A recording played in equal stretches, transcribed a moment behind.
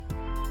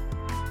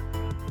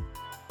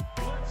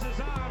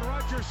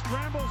Brewer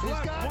scrambles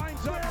left,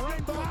 winds up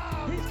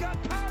right. He's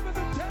got Cobb at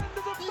the 10 to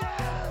the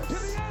 5 to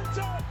the end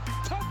zone.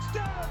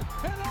 Touchdown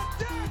and a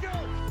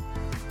dagger.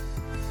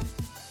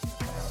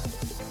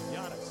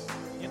 Giannis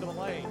into the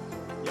lane.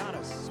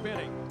 Giannis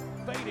spinning,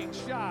 fading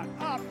shot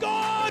up.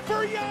 Gone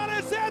for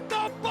Giannis at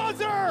the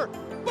buzzer.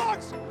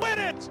 Bucks win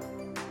it.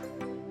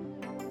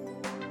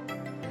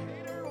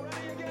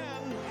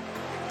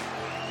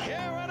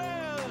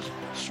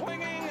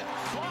 Swinging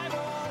fly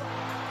ball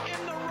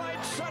in the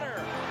right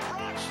center.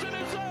 Broxton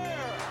is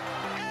there,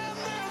 and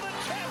they're the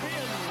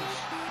champions.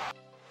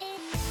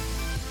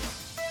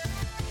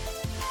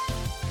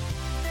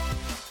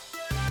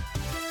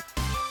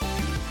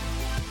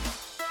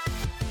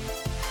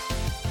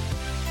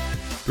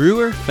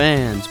 Brewer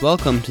fans,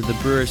 welcome to the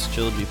Brewers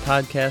Trilogy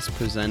podcast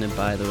presented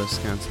by the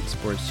Wisconsin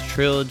Sports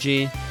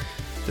Trilogy.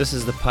 This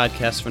is the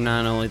podcast for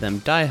not only them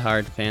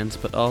diehard fans,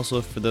 but also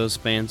for those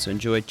fans who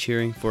enjoy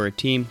cheering for a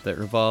team that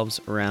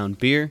revolves around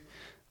beer.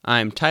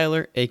 I'm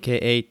Tyler,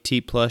 aka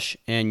T-Plush,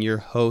 and your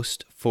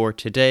host for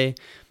today.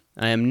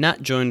 I am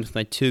not joined with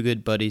my two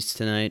good buddies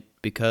tonight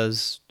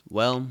because,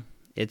 well,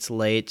 it's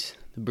late.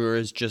 The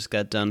Brewers just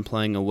got done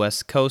playing a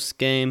West Coast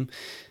game,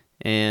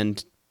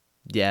 and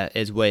yeah,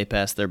 it's way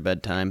past their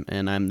bedtime,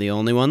 and I'm the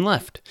only one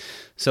left.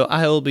 So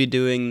I will be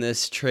doing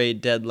this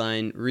trade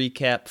deadline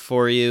recap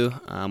for you.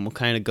 We'll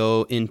kind of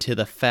go into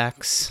the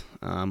facts,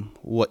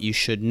 what you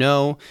should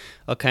know.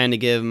 I'll kind of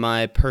give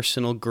my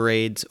personal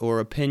grades or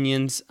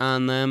opinions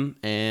on them,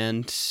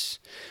 and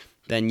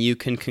then you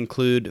can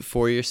conclude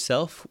for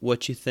yourself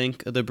what you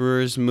think of the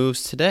Brewers'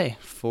 moves today,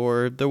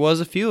 for there was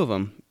a few of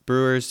them.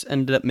 Brewers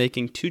ended up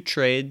making two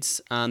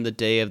trades on the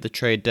day of the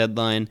trade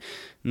deadline,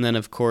 and then,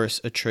 of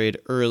course, a trade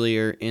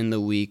earlier in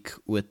the week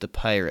with the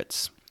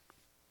Pirates.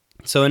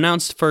 So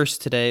announced first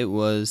today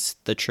was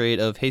the trade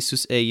of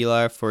Jesus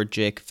Aguilar for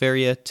Jake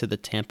Faria to the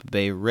Tampa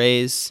Bay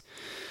Rays.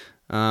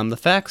 The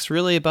facts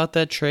really about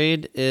that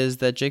trade is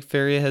that Jake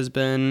Faria has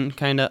been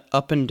kind of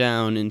up and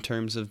down in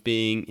terms of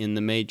being in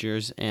the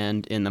majors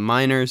and in the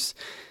minors,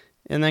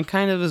 and then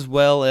kind of as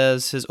well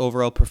as his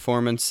overall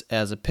performance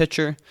as a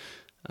pitcher.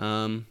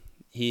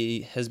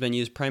 He has been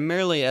used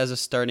primarily as a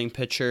starting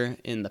pitcher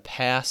in the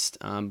past,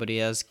 but he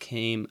has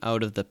came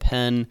out of the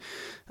pen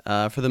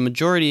for the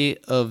majority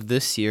of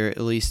this year, at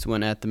least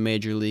when at the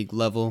major league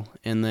level,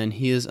 and then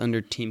he is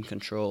under team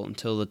control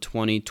until the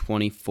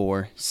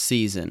 2024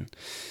 season.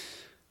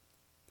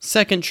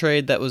 Second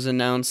trade that was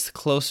announced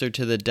closer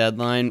to the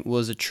deadline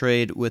was a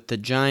trade with the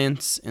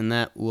Giants, and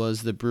that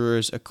was the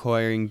Brewers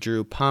acquiring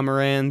Drew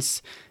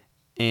Pomeranz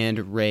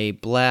and Ray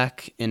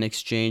Black in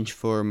exchange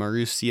for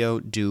Mauricio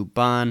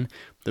Dubon,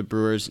 the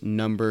Brewers'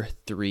 number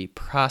 3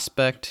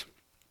 prospect.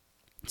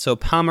 So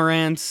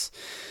Pomeranz,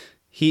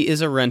 he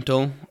is a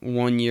rental,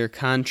 1-year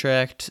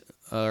contract,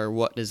 or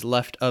what is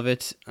left of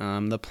it.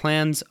 The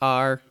plans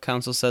are,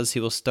 Council says he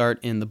will start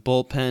in the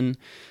bullpen,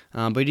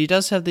 but he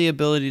does have the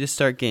ability to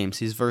start games.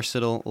 He's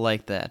versatile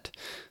like that.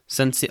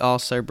 Since the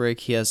All-Star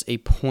break, he has a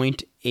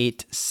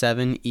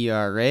 .87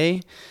 ERA.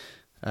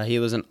 He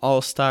was an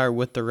all-star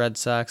with the Red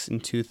Sox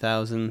in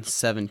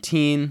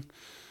 2017,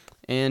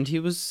 and he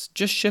was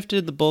just shifted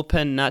to the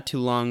bullpen not too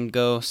long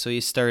ago, so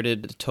he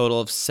started a total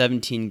of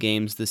 17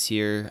 games this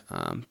year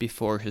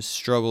before his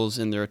struggles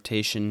in the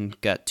rotation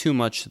got too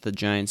much that the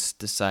Giants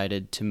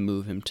decided to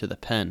move him to the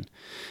pen.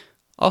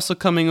 Also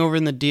coming over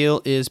in the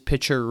deal is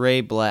pitcher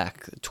Ray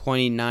Black, a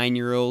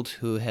 29-year-old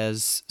who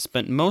has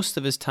spent most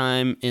of his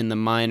time in the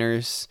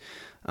minors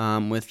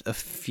with a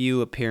few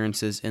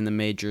appearances in the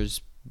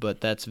majors,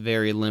 but that's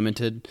very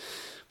limited.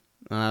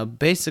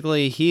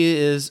 Basically, he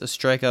is a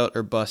strikeout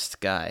or bust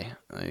guy.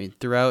 I mean,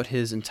 throughout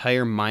his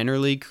entire minor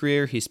league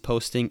career, he's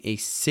posting a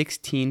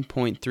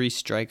 16.3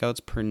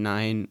 strikeouts per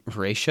 9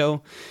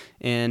 ratio,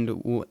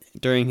 and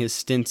during his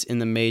stints in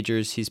the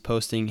majors, he's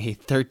posting a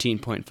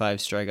 13.5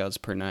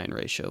 strikeouts per 9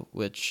 ratio,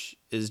 which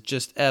is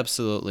just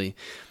absolutely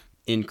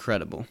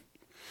incredible.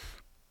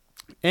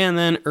 And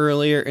then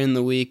earlier in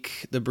the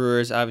week, the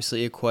Brewers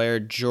obviously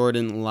acquired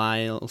Jordan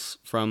Lyles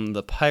from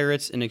the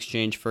Pirates in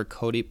exchange for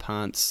Cody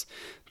Ponce,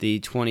 the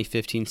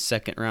 2015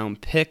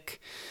 second-round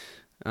pick.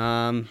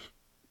 And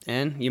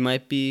you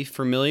might be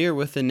familiar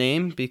with the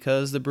name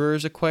because the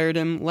Brewers acquired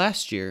him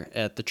last year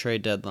at the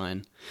trade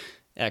deadline.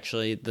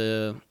 Actually,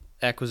 the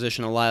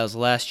acquisition of Lyles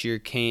last year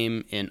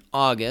came in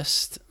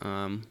August,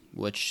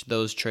 which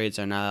those trades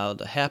are not allowed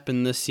to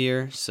happen this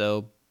year,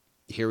 so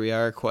here we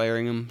are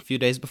acquiring him a few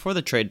days before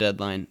the trade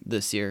deadline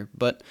this year.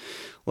 But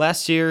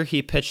last year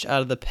he pitched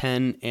out of the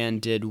pen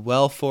and did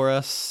well for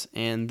us,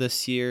 and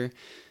this year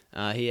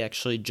he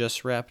actually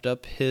just wrapped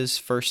up his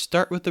first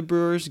start with the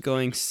Brewers,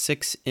 going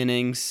 6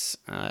 innings,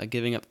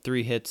 giving up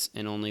 3 hits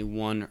and only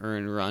 1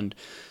 earned run.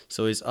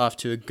 So he's off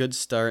to a good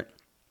start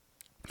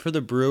for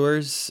the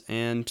Brewers,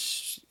 and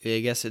I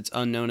guess it's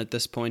unknown at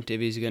this point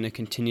if he's going to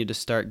continue to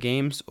start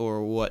games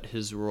or what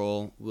his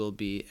role will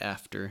be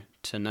after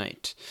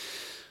tonight.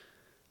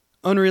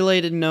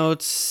 Unrelated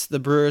notes, the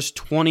Brewers'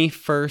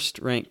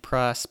 21st ranked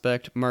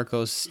prospect,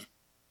 Marcos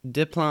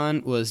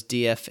Diplan, was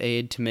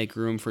DFA'd to make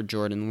room for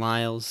Jordan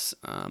Lyles.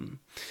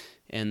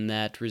 and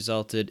that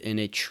resulted in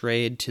a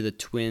trade to the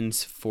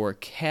Twins for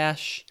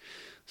cash.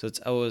 So it's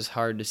always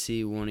hard to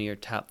see one of your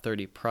top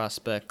 30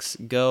 prospects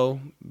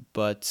go,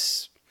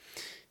 but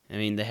I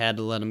mean, they had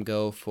to let him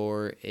go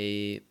for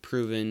a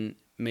proven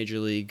major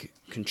league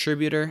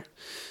contributor.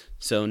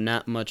 So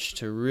not much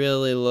to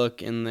really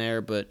look in there,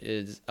 but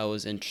it's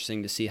always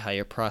interesting to see how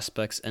your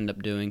prospects end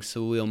up doing.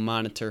 So we'll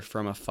monitor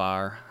from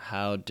afar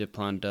how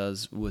Diplan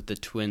does with the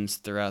Twins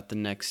throughout the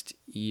next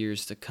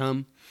years to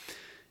come.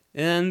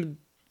 And,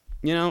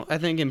 I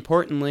think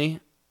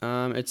importantly,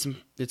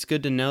 it's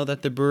good to know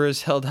that the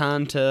Brewers held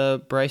on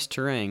to Bryce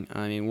Turang.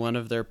 I mean, one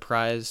of their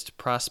prized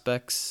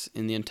prospects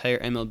in the entire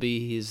MLB.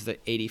 He's the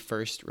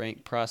 81st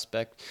ranked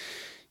prospect.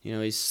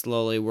 He's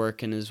slowly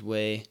working his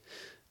way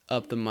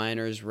up the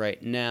minors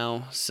right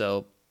now,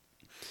 so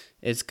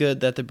it's good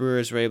that the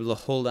Brewers were able to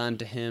hold on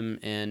to him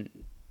and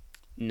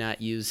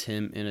not use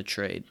him in a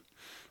trade.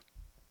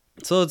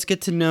 So let's get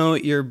to know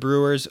your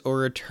Brewers or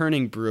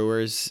returning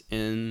Brewers,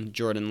 in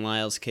Jordan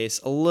Lyles' case,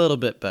 a little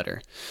bit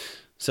better.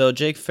 So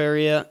Jake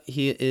Faria,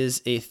 he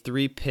is a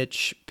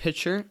 3-pitch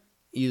pitcher,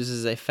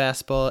 uses a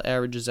fastball,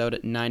 averages out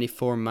at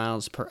 94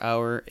 miles per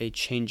hour, a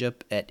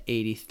changeup at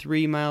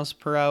 83 miles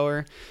per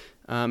hour,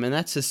 and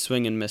that's his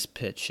swing and miss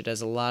pitch. It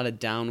has a lot of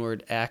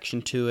downward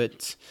action to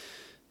it.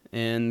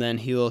 And then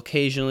he will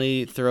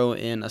occasionally throw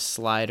in a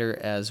slider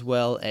as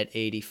well at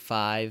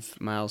 85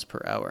 miles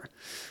per hour.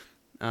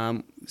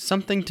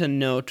 Something to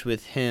note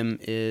with him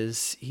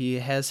is he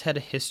has had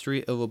a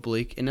history of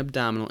oblique and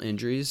abdominal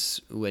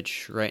injuries,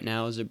 which right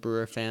now as a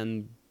Brewer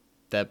fan,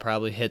 that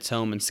probably hits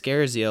home and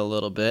scares you a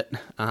little bit.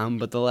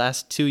 But the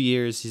last 2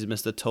 years, he's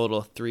missed a total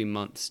of 3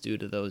 months due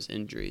to those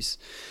injuries.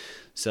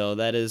 So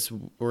that is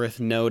worth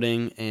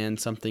noting and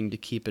something to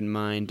keep in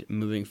mind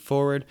moving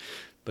forward.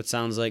 But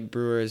sounds like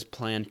Brewers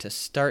plan to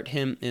start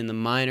him in the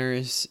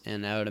minors,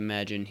 and I would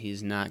imagine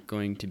he's not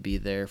going to be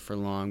there for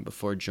long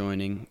before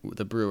joining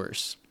the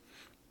Brewers.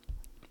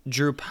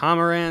 Drew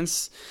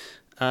Pomeranz,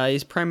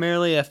 he's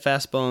primarily a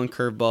fastball and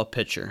curveball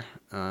pitcher.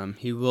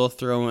 He will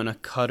throw in a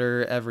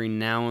cutter every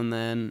now and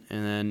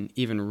then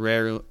even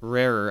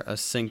rarer a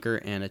sinker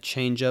and a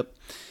changeup.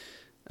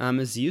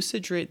 His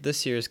usage rate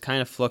this year has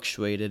kind of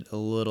fluctuated a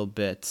little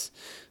bit.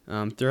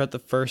 Throughout the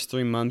first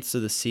 3 months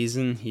of the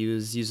season, he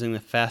was using the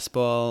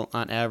fastball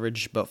on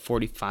average about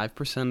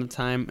 45% of the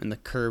time and the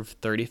curve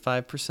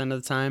 35%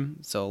 of the time,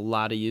 so a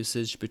lot of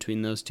usage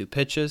between those two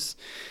pitches.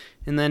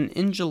 And then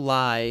in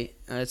July,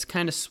 it's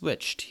kind of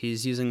switched.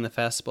 He's using the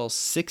fastball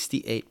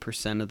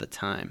 68% of the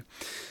time.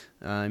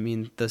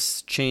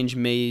 This change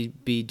may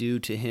be due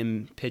to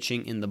him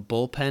pitching in the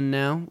bullpen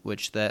now,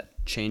 which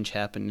that change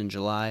happened in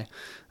July,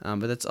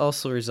 but that's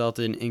also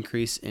resulted in an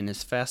increase in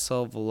his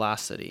fastball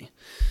velocity.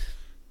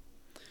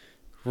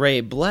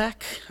 Ray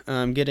Black,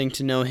 getting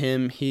to know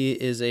him, he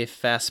is a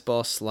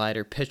fastball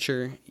slider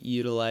pitcher,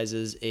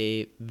 utilizes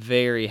a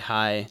very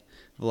high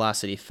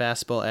velocity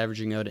fastball,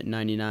 averaging out at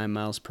 99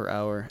 miles per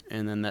hour,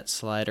 and then that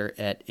slider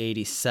at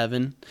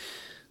 87.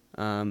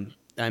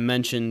 I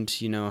mentioned,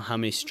 how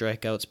many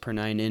strikeouts per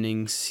 9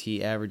 innings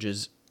he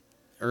averages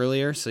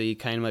earlier, so you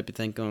kind of might be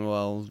thinking,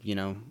 well,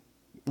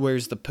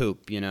 where's the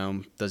poop?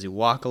 Does he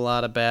walk a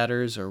lot of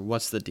batters, or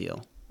what's the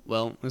deal?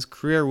 Well, his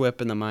career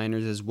whip in the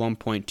minors is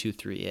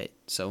 1.238,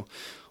 so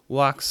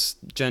walks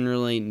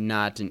generally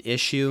not an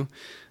issue.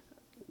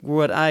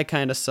 What I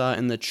kind of saw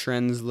in the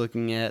trends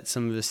looking at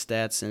some of his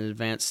stats and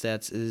advanced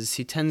stats is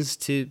he tends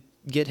to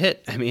get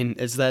hit.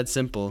 It's that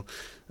simple.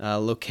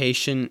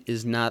 Location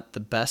is not the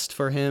best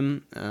for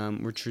him,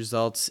 which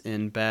results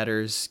in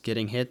batters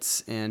getting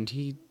hits, and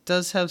he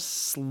does have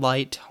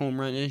slight home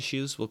run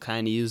issues. We'll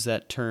kind of use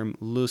that term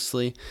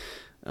loosely.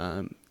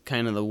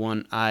 Kind of the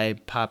one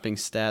eye-popping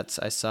stats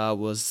I saw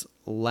was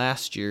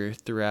last year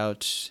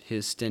throughout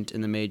his stint in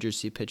the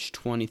majors. He pitched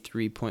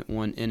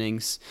 23.1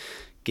 innings,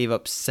 gave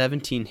up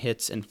 17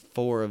 hits, and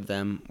 4 of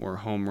them were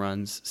home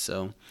runs.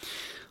 So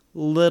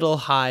little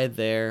high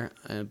there,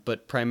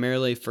 but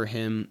primarily for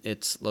him,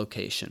 it's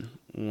location.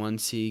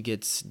 Once he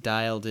gets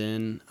dialed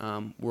in,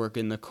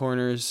 working the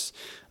corners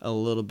a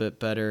little bit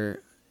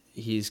better,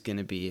 he's going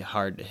to be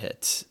hard to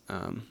hit.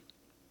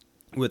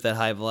 With that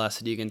high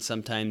velocity, you can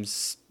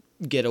sometimes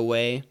get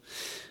away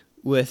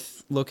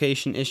with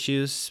location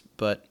issues,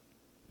 but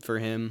for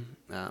him,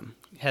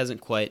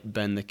 hasn't quite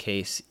been the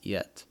case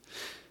yet.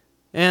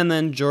 And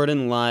then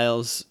Jordan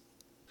Lyles,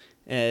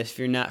 if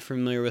you're not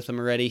familiar with him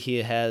already,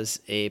 he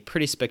has a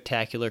pretty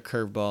spectacular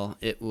curveball.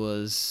 It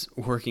was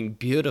working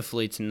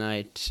beautifully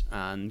tonight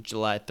on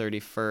July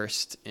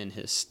 31st in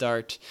his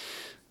start.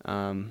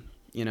 And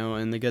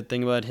the good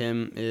thing about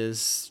him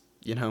is,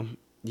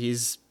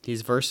 he's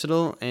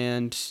versatile,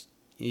 and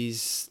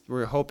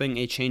we're hoping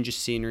a change of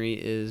scenery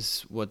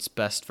is what's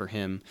best for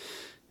him.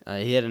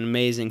 He had an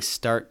amazing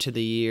start to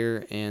the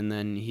year, and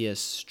then he has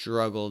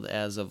struggled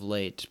as of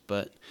late.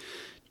 But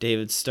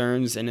David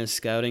Stearns and his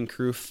scouting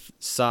crew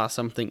saw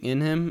something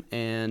in him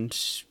and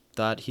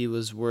thought he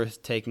was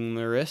worth taking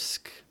the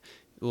risk.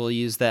 We'll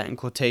use that in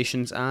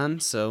quotations on.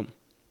 So,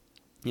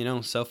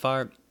 so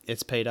far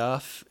it's paid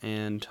off,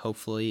 and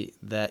hopefully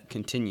that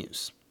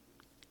continues.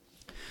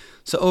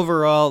 So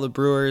overall, the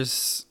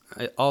Brewers,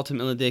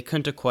 ultimately, they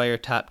couldn't acquire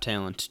top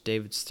talent.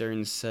 David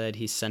Stearns said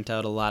he sent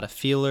out a lot of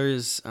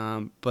feelers,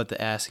 but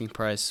the asking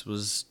price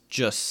was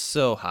just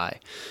so high.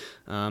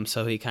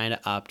 So he kind of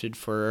opted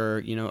for,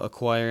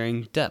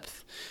 acquiring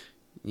depth.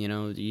 We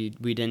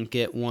didn't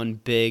get one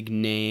big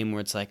name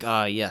where it's like,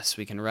 yes,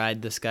 we can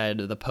ride this guy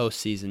to the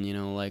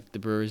postseason, like the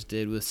Brewers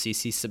did with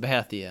CC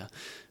Sabathia,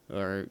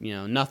 or,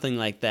 nothing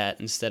like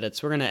that. Instead,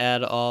 we're going to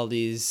add all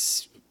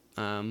these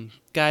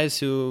guys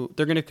who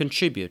they're going to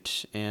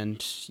contribute,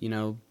 and,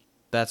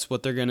 that's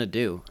what they're going to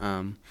do.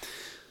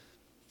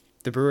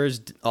 The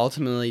Brewers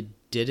ultimately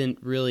didn't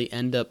really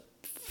end up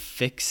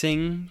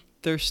fixing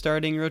their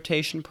starting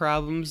rotation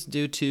problems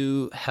due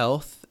to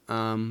health.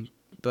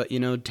 But,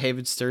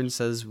 David Stearns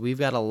says we've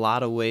got a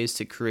lot of ways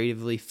to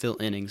creatively fill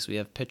innings. We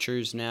have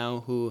pitchers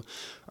now who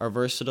are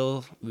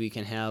versatile. We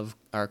can have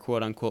our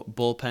quote-unquote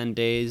bullpen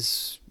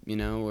days,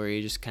 where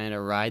you just kind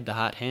of ride the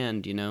hot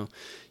hand, You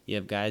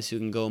have guys who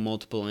can go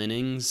multiple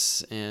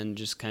innings and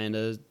just kind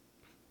of,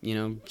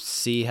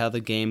 see how the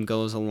game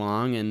goes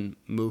along and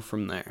move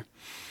from there.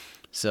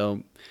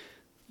 So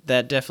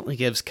that definitely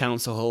gives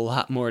Counsell a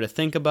lot more to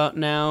think about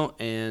now,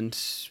 and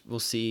we'll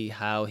see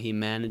how he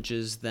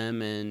manages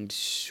them and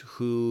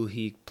who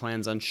he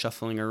plans on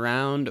shuffling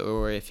around,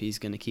 or if he's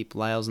going to keep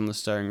Lyles in the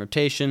starting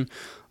rotation.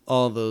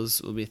 All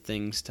those will be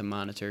things to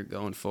monitor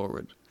going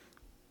forward.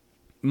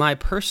 My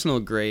personal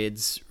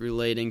grades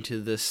relating to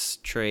this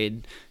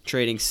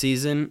trading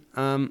season,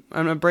 I'm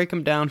going to break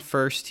them down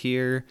first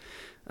here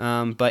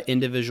by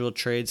individual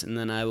trades, and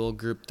then I will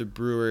group the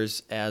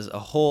Brewers as a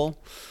whole.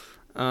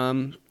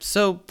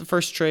 So the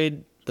first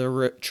trade,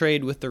 the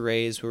trade with the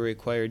Rays where we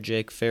acquired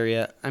Jake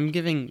Faria, I'm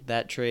giving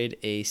that trade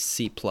a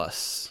C+.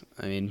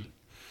 I mean,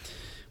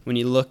 when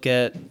you look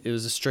at, it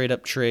was a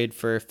straight-up trade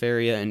for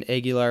Faria and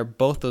Aguilar.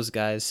 Both those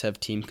guys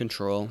have team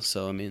control,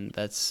 so, I mean,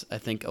 that's, I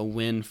think, a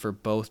win for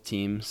both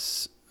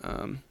teams.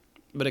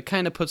 But it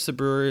kind of puts the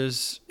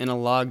Brewers in a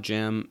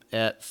logjam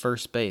at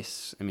first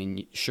base. I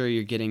mean, sure,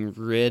 you're getting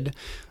rid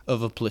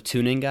of a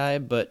platooning guy,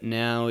 but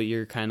now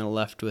you're kind of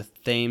left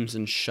with Thames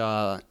and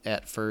Shaw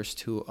at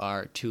first, who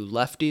are two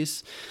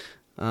lefties,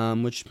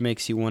 which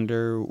makes you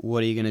wonder,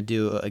 what are you going to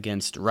do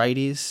against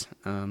righties?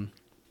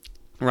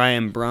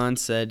 Ryan Braun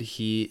said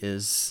he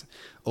is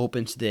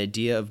open to the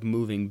idea of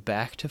moving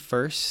back to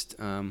first.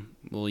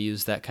 We'll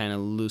use that kind of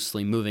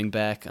loosely, moving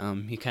back.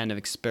 He kind of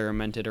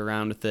experimented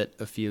around with it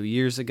a few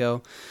years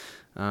ago,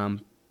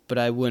 but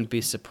I wouldn't be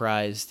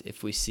surprised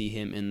if we see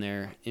him in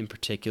there, in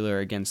particular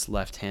against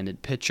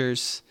left-handed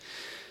pitchers.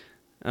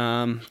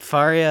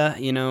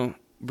 Faria,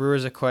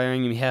 Brewers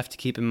acquiring him, you have to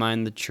keep in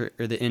mind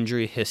the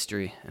injury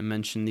history. I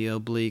mentioned the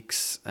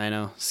obliques. I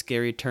know,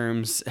 scary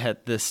terms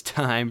at this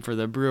time for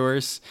the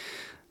Brewers.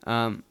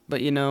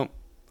 But,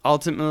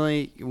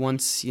 ultimately,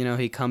 once,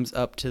 he comes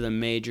up to the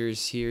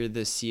majors here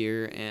this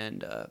year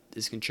and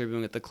is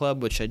contributing with the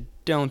club, which I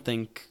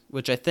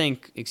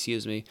think,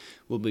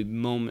 will be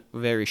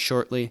very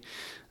shortly,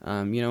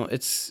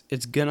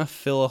 it's going to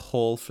fill a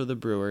hole for the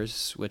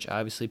Brewers, which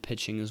obviously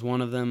pitching is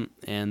one of them,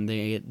 and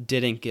they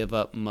didn't give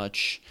up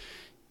much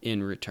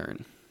in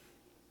return.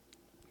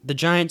 The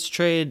Giants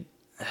trade,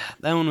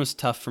 that one was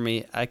tough for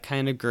me. I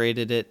kind of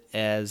graded it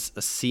as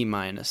a C-,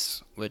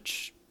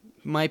 which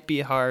might be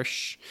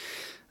harsh,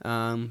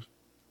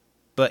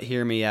 but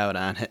hear me out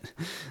on it.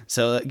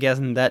 So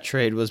again, that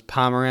trade was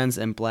Pomeranz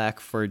and Black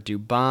for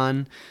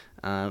Dubon.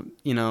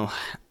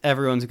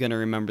 Everyone's going to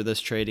remember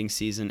this trading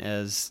season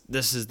as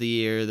this is the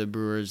year the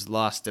Brewers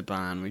lost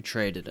Dubon. We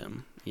traded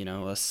him.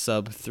 A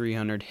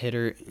sub-300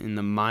 hitter in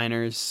the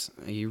minors.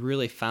 He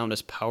really found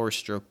his power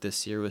stroke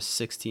this year with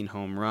 16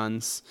 home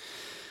runs.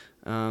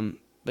 But,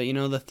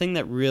 the thing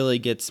that really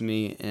gets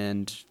me,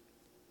 and,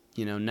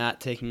 not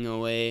taking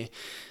away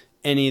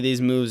any of these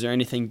moves or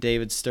anything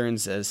David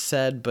Stearns has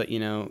said, but,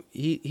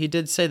 he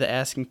did say the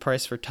asking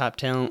price for top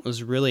talent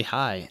was really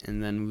high,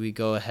 and then we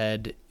go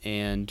ahead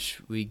and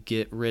we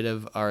get rid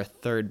of our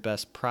third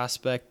best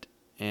prospect,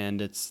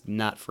 and it's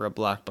not for a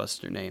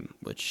blockbuster name,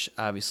 which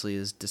obviously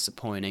is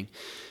disappointing.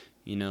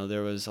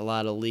 There was a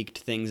lot of leaked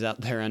things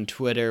out there on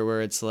Twitter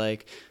where it's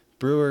like,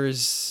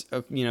 Brewers,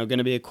 going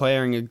to be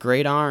acquiring a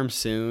great arm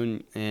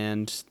soon,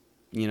 and,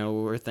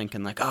 we're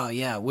thinking like, oh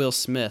yeah, Will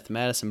Smith,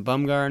 Madison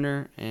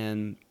Bumgarner,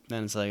 and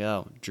then it's like,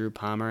 oh, Drew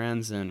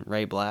Pomeranz and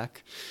Ray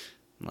Black.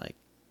 Like,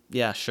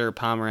 yeah, sure,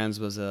 Pomeranz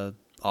was a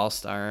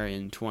all-star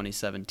in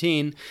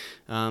 2017,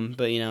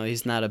 but,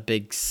 he's not a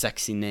big,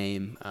 sexy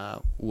name,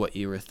 what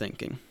you were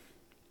thinking.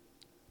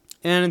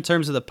 And in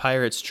terms of the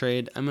Pirates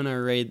trade, I'm going to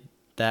rate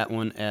that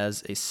one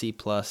as a C+.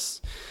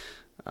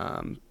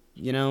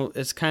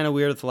 It's kind of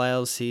weird with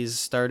Lyles. He's a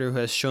starter who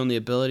has shown the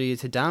ability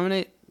to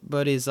dominate,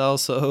 but he's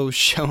also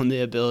shown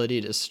the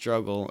ability to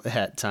struggle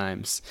at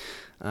times.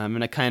 I'm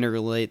going to kind of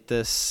relate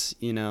this,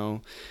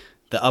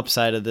 the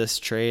upside of this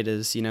trade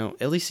is,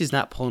 at least he's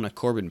not pulling a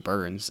Corbin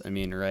Burns. I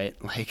mean, right?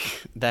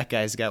 Like, that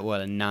guy's got,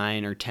 a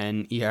 9 or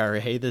 10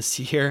 ERA this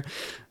year.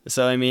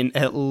 So, I mean,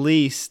 at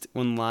least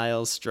when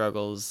Lyles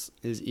struggles,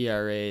 his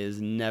ERA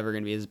is never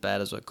going to be as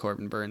bad as what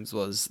Corbin Burns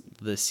was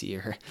this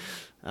year.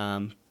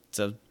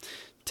 So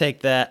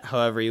take that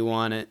however you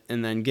want it.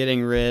 And then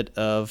getting rid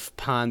of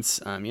Ponce,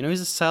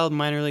 he's a solid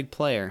minor league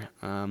player.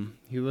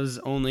 He was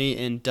only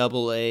in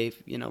Double-A,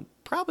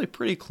 probably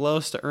pretty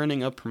close to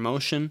earning a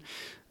promotion.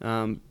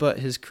 But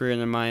his career in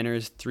the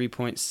minors,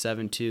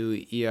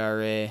 3.72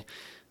 ERA.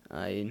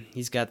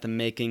 He's got the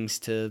makings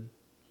to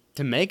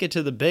make it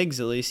to the bigs,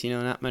 at least.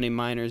 Not many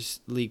minors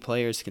league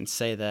players can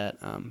say that.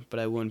 But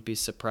I wouldn't be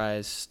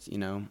surprised,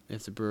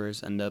 if the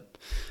Brewers end up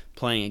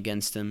playing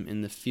against him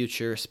in the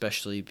future,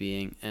 especially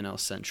being NL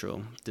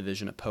Central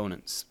division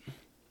opponents.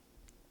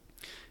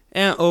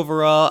 And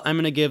overall, I'm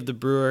going to give the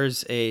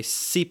Brewers a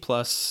C+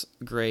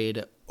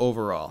 grade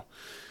overall.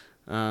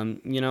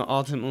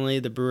 Ultimately,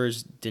 the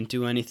Brewers didn't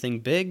do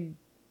anything big,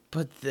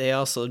 but they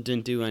also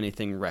didn't do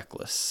anything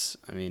reckless.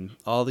 I mean,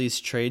 all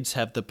these trades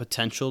have the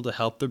potential to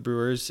help the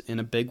Brewers in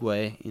a big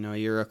way.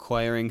 You're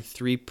acquiring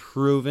 3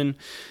 proven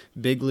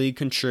big league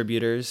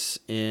contributors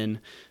in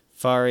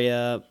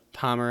Faria,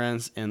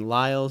 Pomeranz, and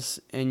Lyles,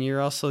 and you're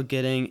also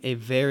getting a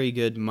very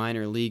good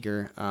minor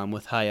leaguer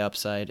with high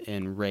upside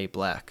in Ray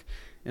Black.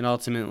 And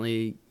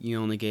ultimately, you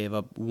only gave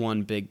up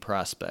 1 big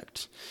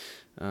prospect.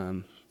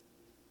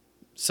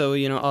 So,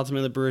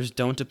 ultimately the Brewers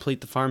don't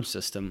deplete the farm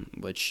system,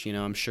 which,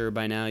 I'm sure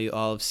by now you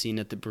all have seen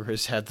that the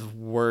Brewers have the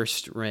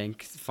worst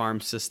ranked farm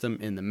system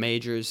in the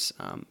majors,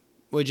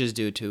 which is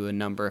due to a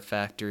number of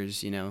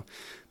factors,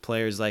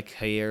 players like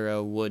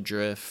Higuera,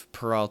 Woodruff,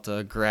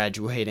 Peralta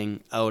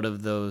graduating out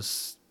of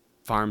those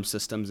farm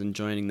systems and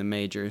joining the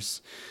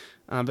majors.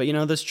 But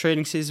this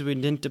trading season, we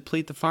didn't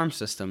deplete the farm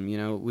system.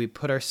 We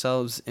put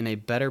ourselves in a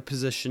better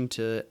position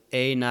to,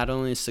 not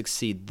only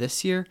succeed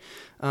this year,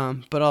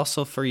 but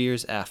also for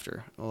years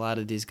after. A lot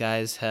of these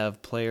guys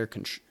have player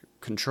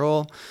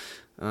control.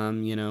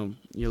 You're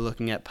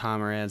looking at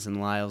Pomeranz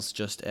and Lyles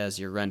just as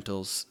your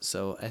rentals.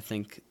 So I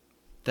think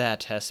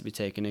that has to be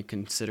taken into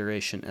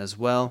consideration as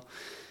well.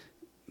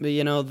 But,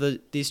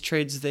 these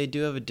trades, they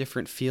do have a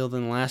different feel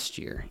than last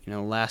year.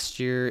 Last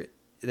year,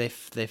 they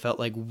felt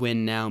like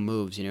win-now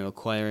moves,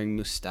 acquiring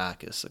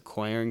Moustakas,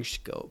 acquiring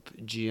Schoop,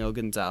 Gio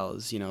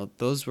Gonzalez.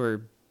 Those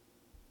were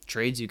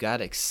trades you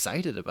got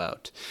excited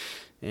about.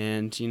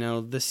 And,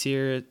 this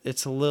year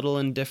it's a little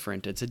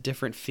indifferent. It's a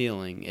different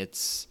feeling.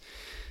 It's,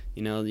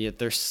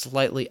 they're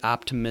slightly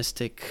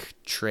optimistic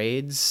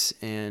trades,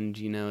 and,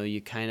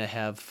 you kind of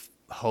have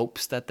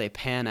hopes that they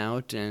pan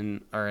out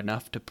and are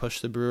enough to push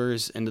the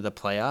Brewers into the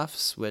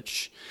playoffs,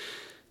 which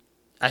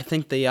I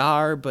think they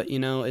are, but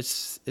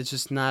it's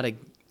just not a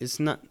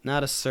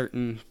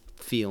certain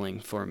feeling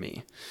for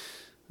me.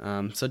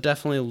 So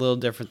definitely a little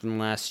different than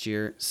last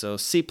year. So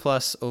C+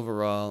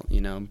 overall.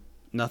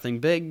 Nothing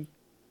big,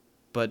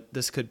 but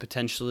this could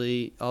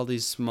potentially, all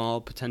these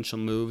small potential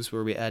moves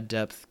where we add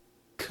depth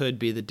could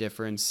be the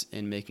difference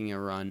in making a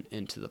run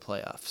into the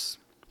playoffs.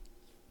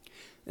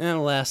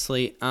 And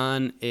lastly,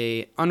 on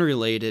a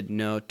unrelated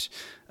note,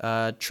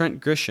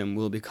 Trent Grisham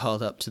will be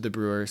called up to the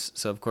Brewers.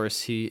 So, of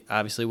course, he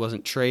obviously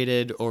wasn't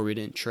traded, or we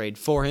didn't trade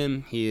for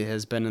him. He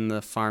has been in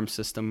the farm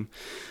system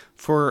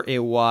for a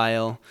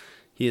while.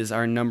 He is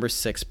our number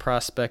 6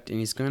 prospect, and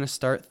he's going to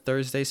start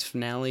Thursday's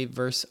finale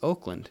versus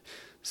Oakland.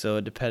 So,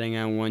 depending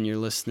on when you're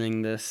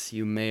listening this,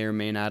 you may or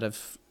may not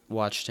have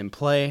watched him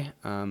play.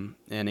 And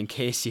in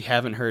case you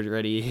haven't heard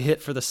already, he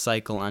hit for the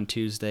cycle on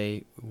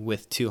Tuesday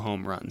with 2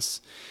 home runs.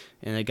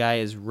 And the guy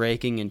is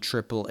raking in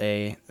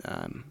Triple-A.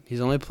 He's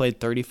only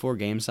played 34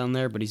 games on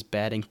there, but he's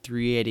batting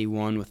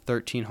 .381 with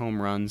 13 home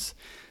runs,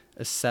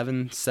 a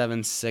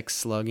 .776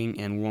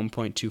 slugging, and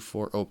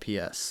 1.24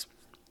 OPS.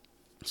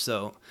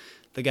 So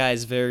the guy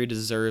is very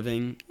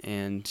deserving,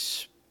 and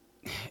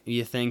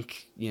you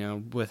think,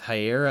 with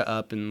Higuera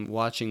up and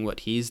watching what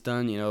he's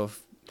done,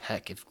 if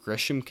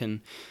Grisham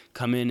can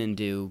come in and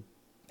do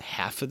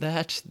half of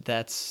that,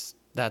 that's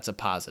a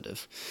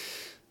positive.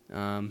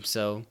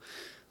 So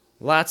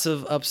lots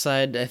of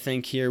upside, I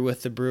think, here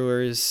with the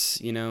Brewers,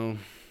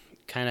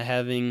 kind of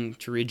having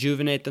to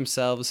rejuvenate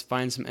themselves,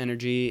 find some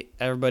energy.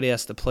 Everybody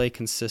has to play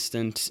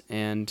consistent,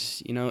 and,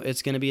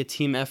 it's going to be a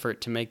team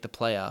effort to make the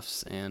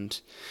playoffs. And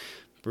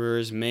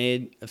Brewers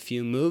made a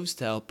few moves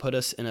to help put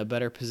us in a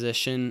better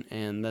position,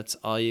 and that's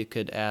all you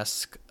could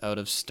ask out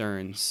of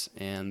Stearns.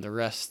 And the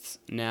rest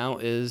now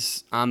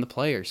is on the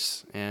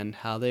players and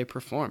how they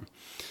perform.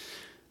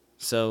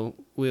 So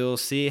we will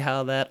see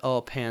how that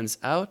all pans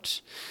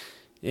out.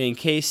 In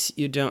case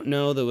you don't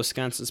know, the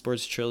Wisconsin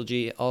Sports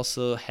Trilogy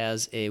also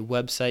has a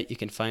website. You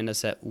can find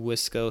us at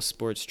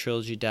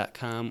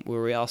wiscosportstrilogy.com,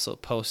 where we also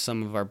post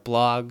some of our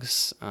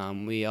blogs.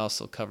 We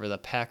also cover the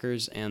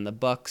Packers and the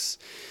Bucks,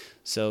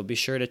 so be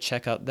sure to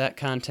check out that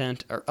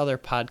content. Our other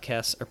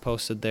podcasts are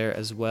posted there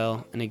as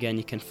well, and again,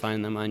 you can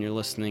find them on your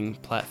listening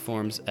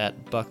platforms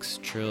at Bucks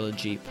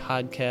Trilogy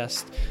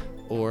Podcast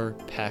or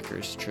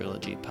Packers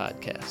Trilogy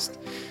Podcast.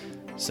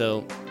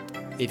 So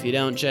If you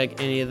don't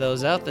check any of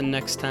those out, the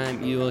next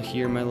time you will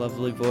hear my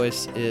lovely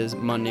voice is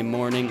Monday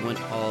morning when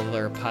all of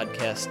our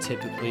podcasts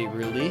typically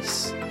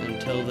release.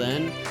 Until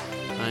then,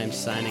 I'm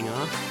signing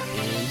off,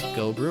 and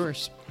go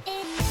Brewers.